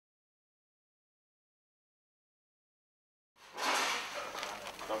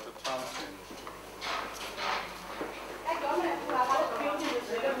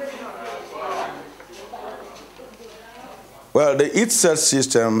Well, the ITSET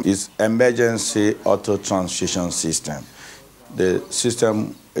system is emergency auto transfusion system. The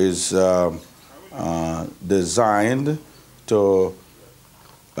system is designed to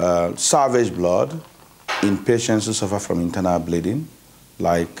salvage blood in patients who suffer from internal bleeding,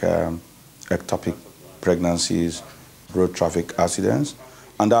 like ectopic pregnancies, road traffic accidents,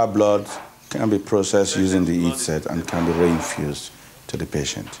 and that blood can be processed using the ITSET and can be reinfused to the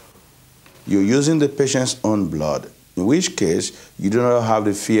patient. You're using the patient's own blood, in which case you do not have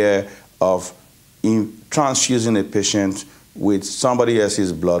the fear of transfusing a patient with somebody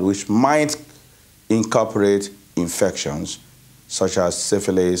else's blood, which might incorporate infections such as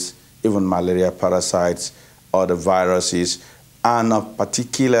syphilis, even malaria parasites, or the viruses, and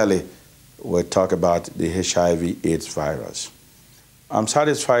particularly we'll talk about the HIV/AIDS virus. I'm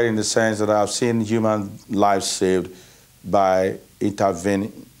satisfied in the sense that I've seen human lives saved by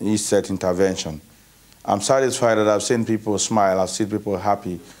ITSET intervention. I'm satisfied that I've seen people smile, I've seen people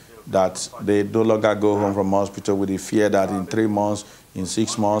happy that they no longer go home from hospital with the fear that in 3 months, in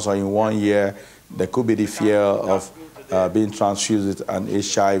 6 months, or in 1 year, there could be the fear of being transfused with an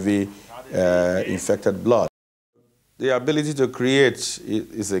HIV-infected blood. The ability to create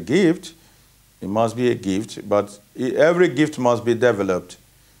is a gift. It must be a gift, but every gift must be developed.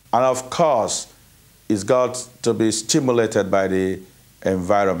 And of course, it's got to be stimulated by the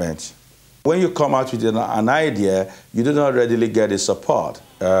environment. When you come out with an idea, you do not readily get the support.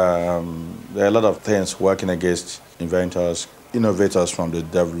 There are a lot of things working against inventors, innovators from the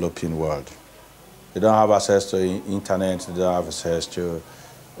developing world. They don't have access to internet, they don't have access to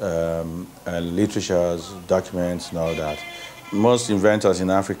literatures, documents, and all that. Most inventors in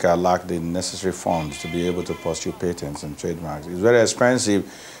Africa lack the necessary funds to be able to pursue patents and trademarks. It's very expensive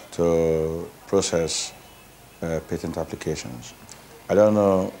to process patent applications. I don't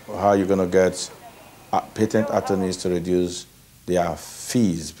know how you're going to get patent attorneys to reduce their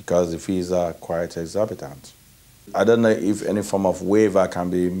fees because the fees are quite exorbitant. I don't know if any form of waiver can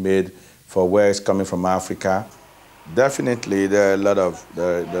be made for where it's coming from Africa. Definitely, there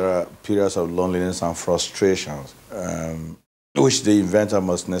are periods of loneliness and frustrations, which the inventor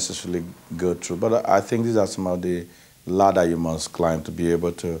must necessarily go through. But I think these are some of the ladder you must climb to be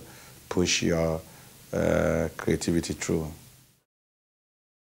able to push your creativity through.